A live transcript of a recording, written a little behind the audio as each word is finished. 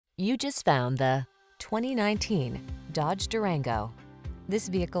You just found the 2019 Dodge Durango. This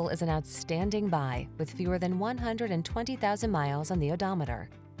vehicle is an outstanding buy with fewer than 120,000 miles on the odometer.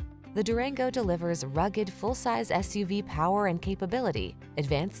 The Durango delivers rugged, full-size SUV power and capability,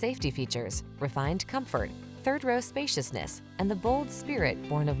 advanced safety features, refined comfort, third-row spaciousness, and the bold spirit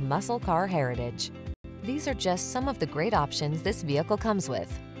born of muscle car heritage. These are just some of the great options this vehicle comes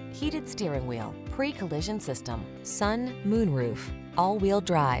with: heated steering wheel, pre-collision system, sun, moonroof, all-wheel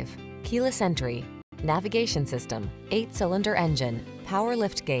drive, keyless entry, navigation system, 8-cylinder engine, power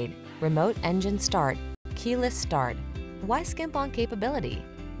liftgate, remote engine start, keyless start. Why skimp on capability?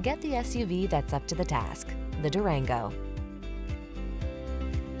 Get the SUV that's up to the task, the Durango.